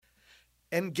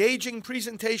engaging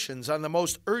presentations on the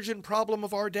most urgent problem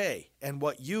of our day and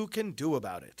what you can do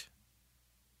about it.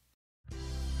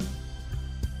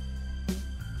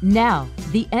 Now,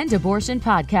 the End Abortion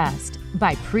Podcast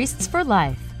by Priests for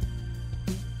Life.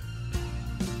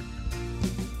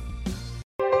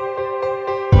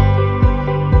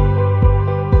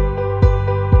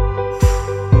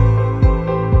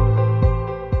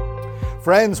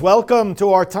 Friends, welcome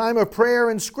to our time of prayer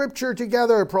and scripture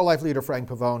together. Pro-life leader Frank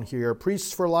Pavone here.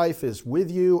 Priests for Life is with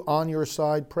you, on your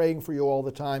side, praying for you all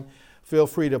the time. Feel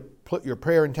free to put your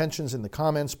prayer intentions in the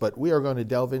comments, but we are going to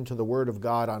delve into the Word of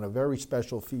God on a very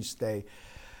special feast day,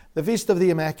 the Feast of the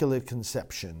Immaculate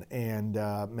Conception. And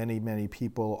many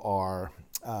people are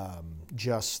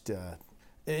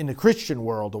in the Christian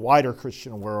world, the wider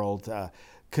Christian world,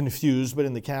 confused, but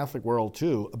in the Catholic world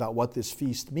too, about what this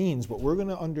feast means. But we're going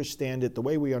to understand it the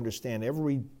way we understand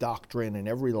every doctrine and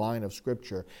every line of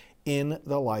Scripture in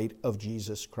the light of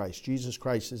Jesus Christ. Jesus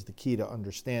Christ is the key to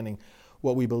understanding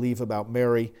what we believe about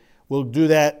Mary. We'll do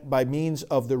that by means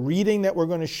of the reading that we're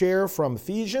going to share from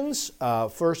Ephesians.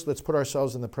 First, let's put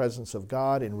ourselves in the presence of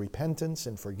God in repentance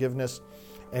and forgiveness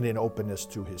and in openness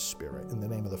to His Spirit. In the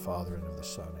name of the Father, and of the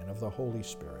Son, and of the Holy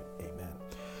Spirit. Amen.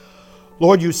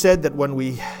 Lord, you said that when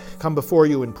we come before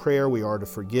you in prayer, we are to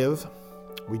forgive.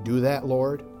 We do that,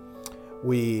 Lord.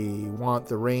 We want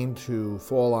the rain to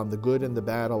fall on the good and the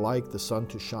bad alike, the sun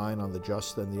to shine on the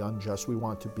just and the unjust. We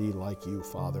want to be like you,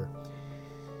 Father.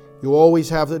 You always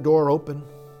have the door open.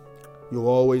 You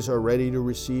always are ready to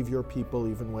receive your people,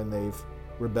 even when they've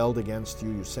rebelled against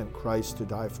you. You sent Christ to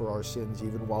die for our sins,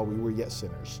 even while we were yet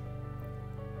sinners.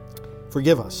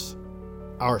 Forgive us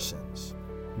our sins.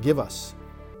 Give us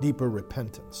deeper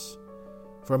repentance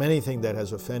from anything that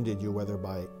has offended you, whether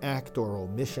by act or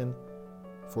omission.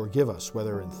 Forgive us,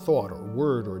 whether in thought or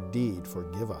word or deed.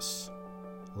 Forgive us.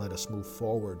 Let us move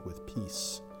forward with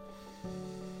peace.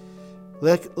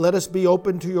 Let us be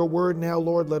open to your word now,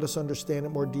 Lord. Let us understand it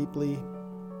more deeply,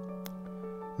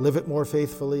 live it more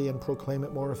faithfully, and proclaim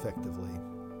it more effectively.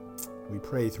 We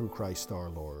pray through Christ our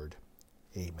Lord.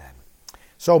 Amen.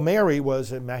 So Mary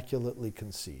was immaculately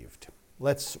conceived.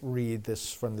 Let's read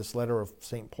this from this letter of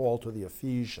St. Paul to the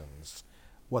Ephesians,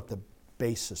 what the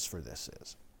basis for this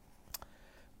is.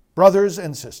 Brothers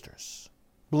and sisters,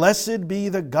 blessed be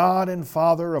the God and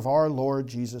Father of our Lord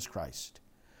Jesus Christ,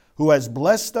 who has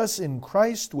blessed us in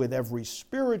Christ with every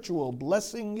spiritual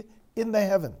blessing in the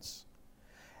heavens,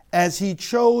 as He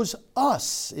chose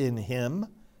us in Him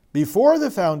before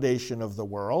the foundation of the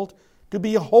world to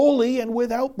be holy and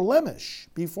without blemish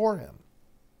before Him.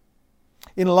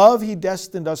 In love, He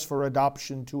destined us for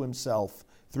adoption to Himself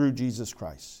through Jesus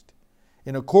Christ,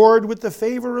 in accord with the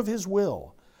favor of His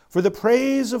will, for the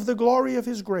praise of the glory of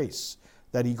His grace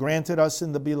that He granted us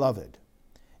in the Beloved.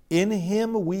 In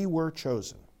Him we were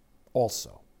chosen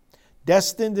also,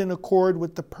 destined in accord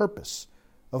with the purpose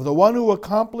of the one who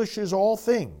accomplishes all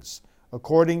things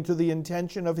according to the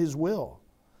intention of His will,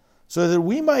 so that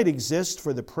we might exist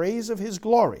for the praise of His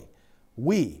glory,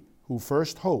 we who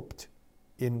first hoped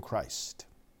in Christ.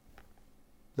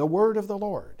 The word of the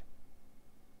Lord.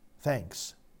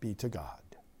 Thanks be to God.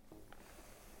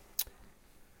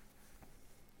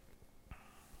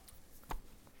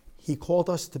 He called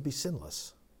us to be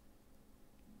sinless.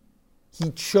 He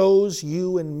chose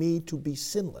you and me to be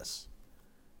sinless.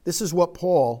 This is what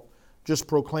Paul just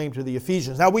proclaimed to the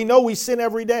Ephesians. Now we know we sin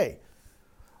every day.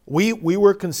 We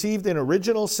were conceived in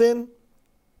original sin.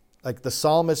 Like the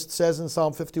psalmist says in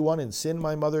Psalm 51, in sin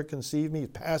my mother conceived me,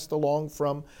 passed along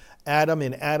from Adam.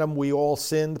 In Adam we all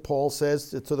sinned, Paul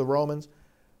says to the Romans.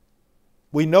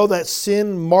 We know that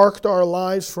sin marked our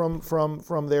lives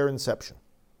from their inception.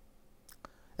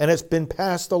 And it's been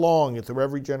passed along through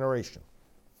every generation.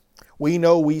 We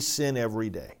know we sin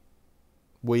every day.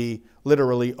 We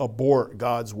literally abort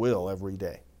God's will every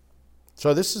day.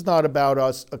 So this is not about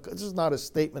us. This is not a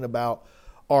statement about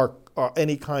our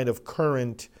any kind of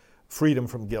current freedom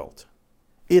from guilt.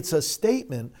 It's a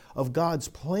statement of God's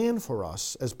plan for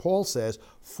us, as Paul says,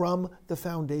 from the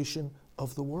foundation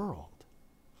of the world.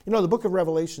 You know, the book of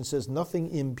Revelation says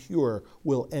nothing impure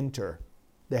will enter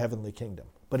the heavenly kingdom.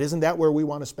 But isn't that where we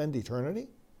want to spend eternity?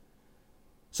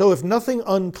 So if nothing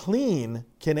unclean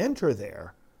can enter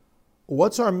there,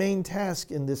 what's our main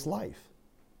task in this life?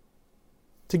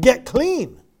 To get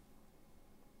clean.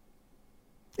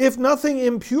 If nothing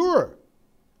impure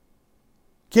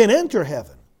can enter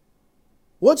heaven,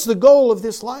 what's the goal of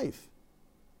this life?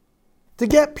 To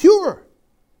get pure.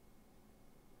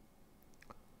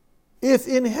 If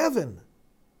in heaven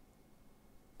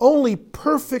only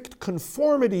perfect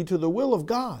conformity to the will of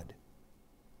God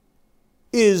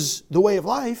is the way of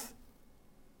life,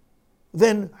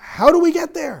 then how do we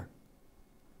get there?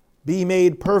 Be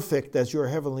made perfect as your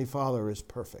heavenly Father is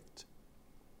perfect.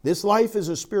 This life is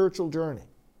a spiritual journey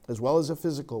as well as a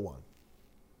physical one,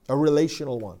 a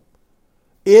relational one.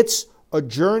 It's a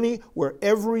journey where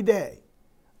every day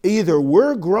either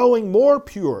we're growing more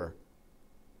pure,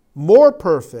 more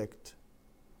perfect,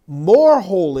 more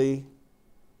holy,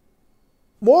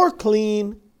 more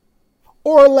clean,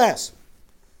 or less.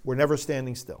 We're never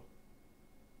standing still.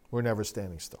 We're never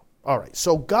standing still. All right,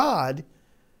 so God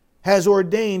has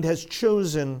ordained, has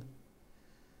chosen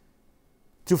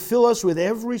to fill us with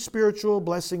every spiritual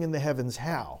blessing in the heavens.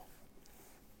 How?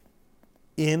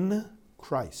 In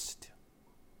Christ.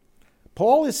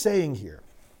 Paul is saying here,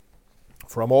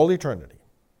 from all eternity.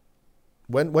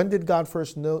 When did God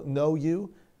first know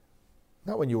you?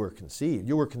 Not when you were conceived.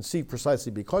 You were conceived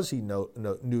precisely because he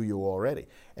knew you already.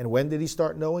 And when did he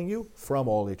start knowing you? From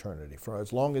all eternity. For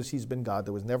as long as he's been God,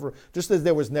 there was never, just as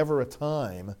there was never a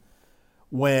time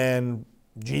when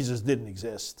Jesus didn't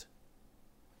exist.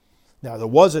 Now, there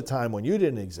was a time when you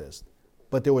didn't exist,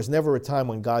 but there was never a time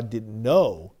when God didn't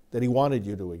know that he wanted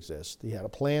you to exist. He had a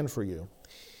plan for you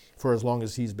for as long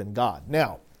as he's been God.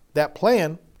 Now, that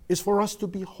plan is for us to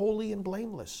be holy and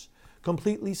blameless,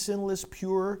 completely sinless,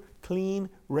 pure, clean,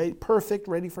 perfect,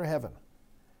 ready for heaven.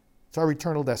 It's our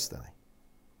eternal destiny.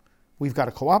 We've got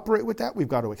to cooperate with that. We've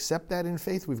got to accept that in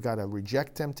faith. We've got to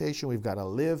reject temptation. We've got to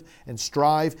live and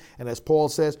strive. And as Paul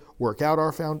says, work out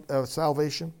our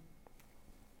salvation.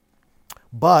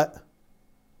 But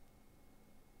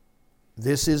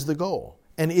this is the goal.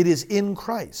 And it is in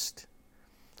Christ.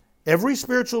 Every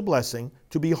spiritual blessing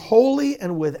to be holy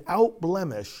and without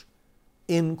blemish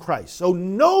in Christ. So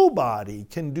nobody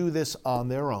can do this on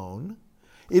their own.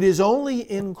 It is only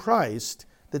in Christ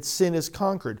that sin is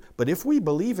conquered. But if we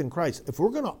believe in Christ, if we're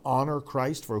going to honor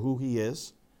Christ for who he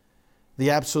is, the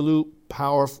absolute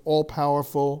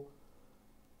all-powerful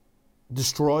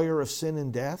destroyer of sin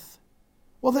and death,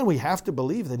 well, then we have to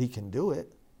believe that he can do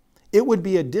it. It would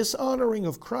be a dishonoring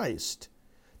of Christ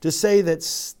to say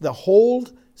that the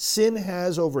hold sin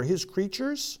has over his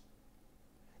creatures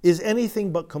is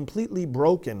anything but completely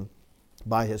broken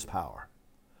by his power.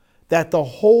 That the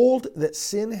hold that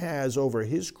sin has over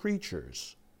his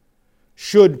creatures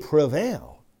should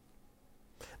prevail.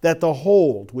 That the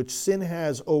hold which sin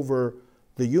has over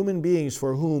the human beings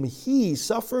for whom he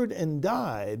suffered and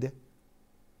died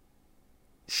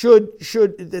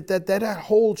that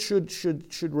hold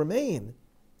should remain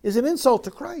is an insult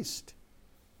to Christ.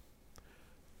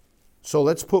 So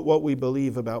let's put what we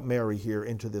believe about Mary here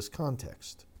into this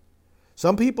context.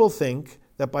 Some people think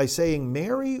that by saying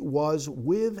Mary was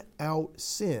without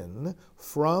sin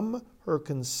from her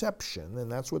conception,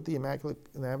 and that's what the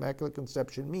Immaculate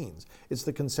Conception means. It's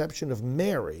the conception of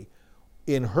Mary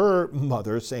in her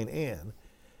mother, St. Anne.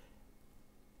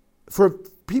 For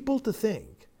people to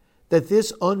think that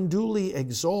this unduly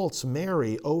exalts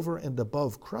Mary over and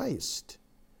above Christ,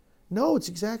 no, it's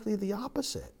exactly the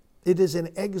opposite. It is an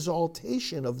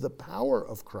exaltation of the power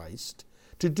of Christ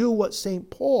to do what St.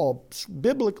 Paul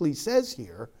biblically says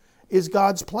here is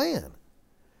God's plan.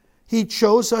 He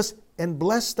chose us and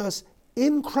blessed us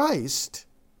in Christ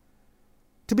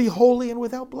to be holy and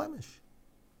without blemish.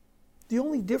 The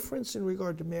only difference in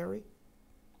regard to Mary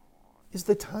is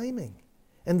the timing.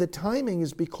 And the timing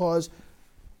is because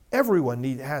everyone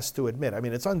has to admit, I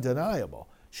mean, it's undeniable,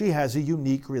 she has a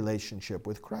unique relationship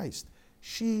with Christ.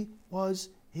 She was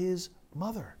his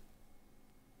mother.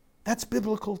 That's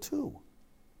biblical too.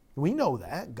 We know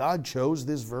that. God chose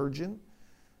this virgin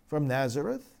from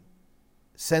Nazareth,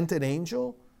 sent an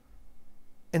angel,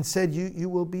 and said, you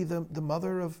will be the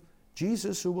mother of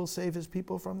Jesus who will save his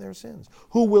people from their sins.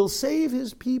 Who will save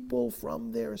his people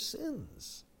from their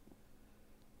sins.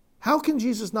 How can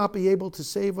Jesus not be able to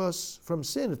save us from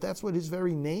sin if that's what his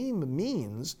very name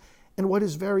means and what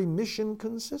his very mission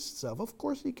consists of? Of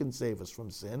course he can save us from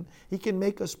sin. He can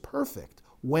make us perfect.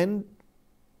 When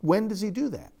does he do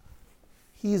that?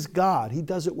 He is God. He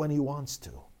does it when he wants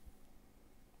to.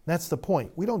 That's the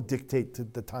point. We don't dictate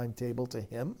the timetable to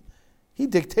him. He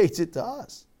dictates it to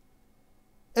us.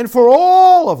 And for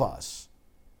all of us,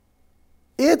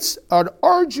 it's an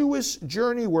arduous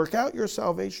journey. Work out your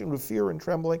salvation with fear and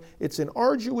trembling. It's an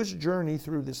arduous journey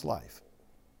through this life.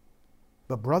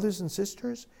 But brothers and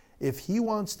sisters, if he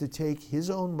wants to take his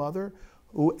own mother,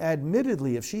 who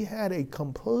admittedly, if she had a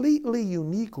completely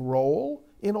unique role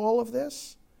in all of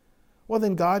this, well,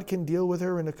 then God can deal with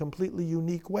her in a completely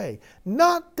unique way.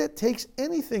 Not that takes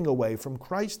anything away from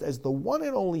Christ as the one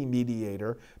and only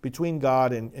mediator between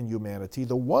God and humanity,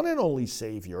 the one and only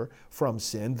Savior from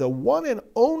sin, the one and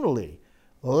only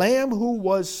Lamb who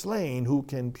was slain, who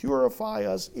can purify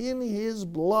us in his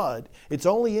blood. It's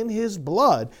only in his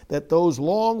blood that those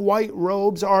long white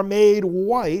robes are made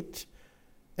white,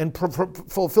 and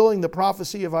fulfilling the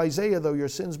prophecy of Isaiah, though your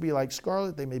sins be like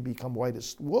scarlet, they may become white as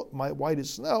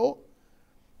snow.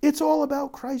 It's all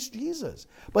about Christ Jesus.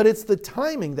 But it's the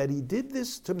timing that he did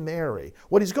this to Mary,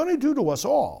 what he's going to do to us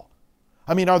all.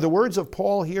 I mean, are the words of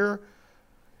Paul here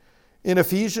in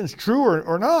Ephesians true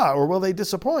or not, or will they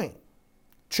disappoint?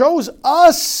 Chose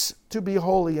us to be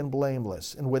holy and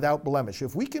blameless and without blemish.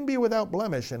 If we can be without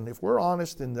blemish, and if we're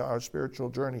honest in our spiritual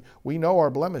journey, we know our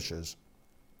blemishes.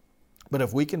 But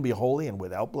if we can be holy and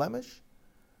without blemish,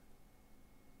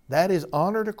 that is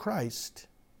honor to Christ.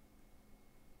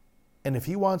 And if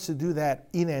he wants to do that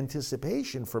in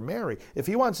anticipation for Mary, if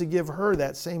he wants to give her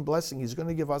that same blessing he's going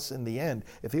to give us in the end,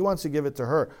 if he wants to give it to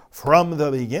her from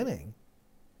the beginning,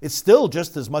 it's still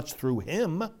just as much through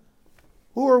him.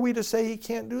 Who are we to say he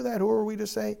can't do that? Who are we to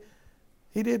say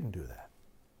he didn't do that?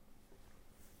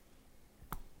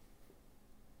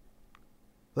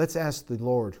 Let's ask the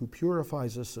Lord, who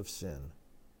purifies us of sin,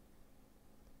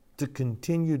 to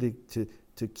continue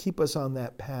to keep us on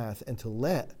that path and to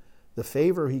let the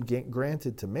favor he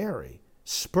granted to Mary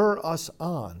spur us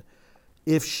on.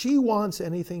 If she wants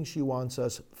anything, she wants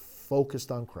us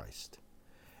focused on Christ.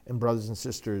 And brothers and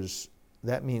sisters,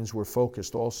 that means we're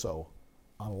focused also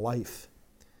on life.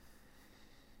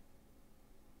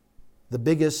 The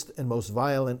biggest and most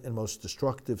violent and most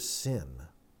destructive sin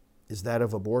is that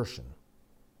of abortion.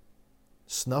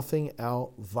 Snuffing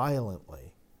out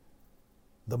violently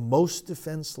the most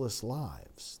defenseless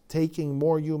lives, taking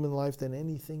more human life than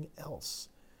anything else.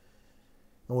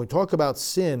 When we talk about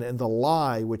sin and the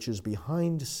lie which is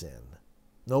behind sin,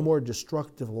 no more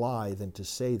destructive lie than to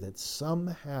say that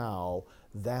somehow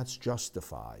that's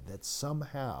justified, that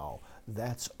somehow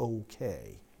that's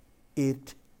okay.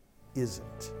 It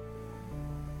isn't.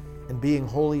 And being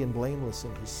holy and blameless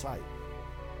in his sight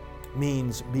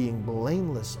means being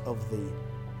blameless of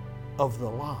the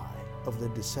lie, of the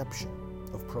deception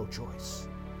of pro-choice.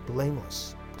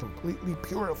 Blameless, completely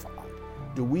purified.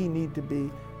 Do we need to be,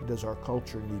 does our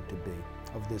culture need to be,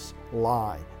 of this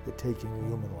lie that taking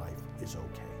human life is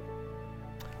okay?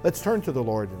 Let's turn to the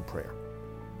Lord in prayer.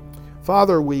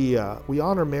 Father, we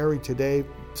honor Mary today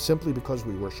simply because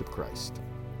we worship Christ.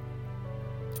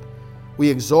 We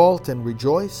exalt and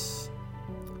rejoice.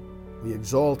 We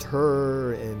exalt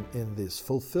her in this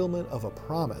fulfillment of a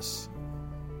promise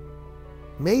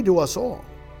made to us all.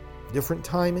 Different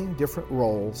timing, different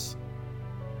roles,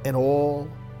 and all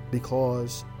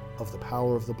because of the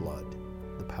power of the blood,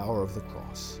 the power of the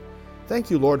cross. Thank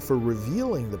you, Lord, for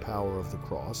revealing the power of the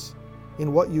cross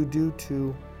in what you do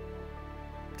to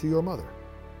your mother.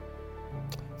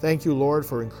 Thank you, Lord,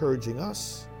 for encouraging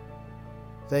us.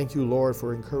 Thank you, Lord,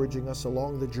 for encouraging us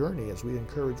along the journey as we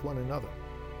encourage one another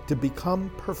to become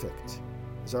perfect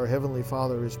as our Heavenly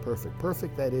Father is perfect.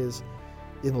 Perfect, that is,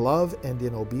 in love and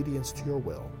in obedience to your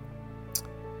will.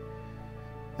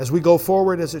 As we go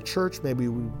forward as a church, may we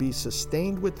be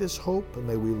sustained with this hope, and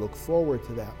may we look forward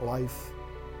to that life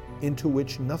into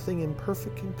which nothing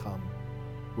imperfect can come,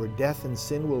 where death and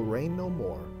sin will reign no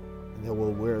more,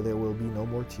 and where there will be no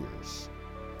more tears.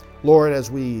 Lord, as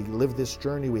we live this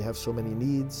journey, we have so many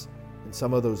needs, and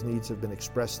some of those needs have been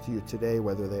expressed to you today.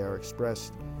 Whether they are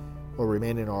expressed or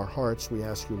remain in our hearts, we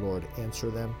ask you, Lord,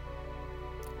 answer them.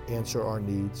 Answer our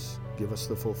needs. Give us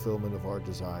the fulfillment of our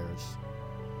desires.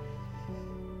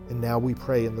 And now we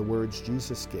pray in the words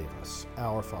Jesus gave us,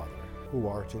 Our Father, who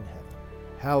art in heaven,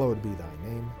 hallowed be thy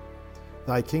name.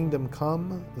 Thy kingdom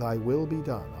come, thy will be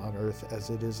done on earth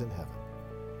as it is in heaven.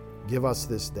 Give us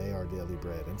this day our daily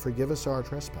bread, and forgive us our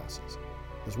trespasses,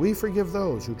 as we forgive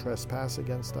those who trespass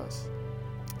against us.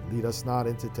 Lead us not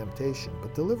into temptation,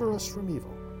 but deliver us from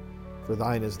evil. For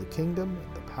thine is the kingdom,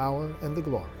 and the power, and the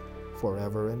glory,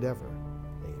 forever and ever.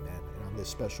 Amen. And on this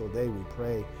special day we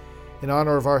pray in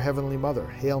honor of our Heavenly Mother.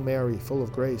 Hail Mary, full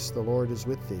of grace, the Lord is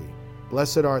with thee.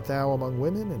 Blessed art thou among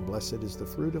women, and blessed is the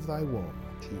fruit of thy womb,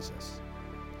 Jesus.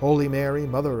 Holy Mary,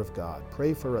 Mother of God,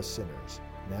 pray for us sinners,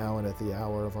 now and at the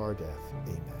hour of our death.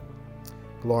 Amen.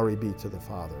 Glory be to the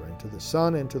Father, and to the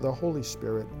Son, and to the Holy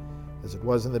Spirit, as it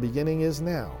was in the beginning, is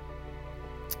now,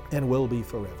 and will be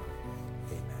forever.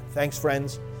 Amen. Thanks,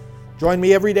 friends. Join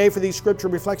me every day for these scripture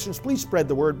reflections. Please spread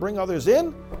the word, bring others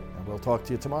in, and we'll talk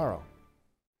to you tomorrow.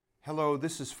 Hello,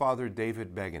 this is Father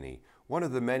David Begany, one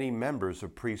of the many members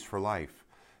of Priests for Life.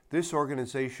 This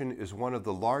organization is one of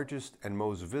the largest and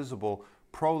most visible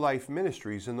pro-life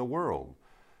ministries in the world.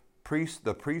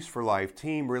 The Priests for Life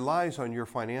team relies on your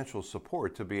financial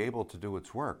support to be able to do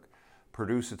its work,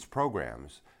 produce its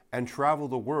programs, and travel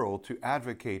the world to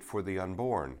advocate for the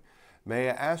unborn. May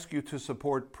I ask you to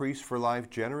support Priests for Life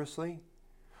generously?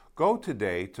 Go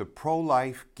today to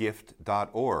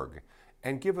prolifegift.org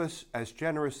and give us as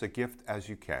generous a gift as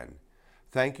you can.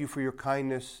 Thank you for your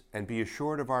kindness, and be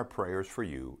assured of our prayers for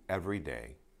you every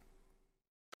day.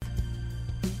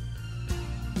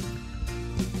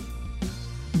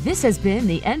 This has been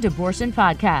the End Abortion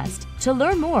Podcast. To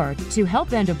learn more, to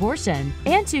help end abortion,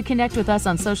 and to connect with us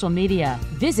on social media,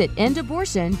 visit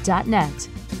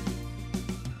endabortion.net.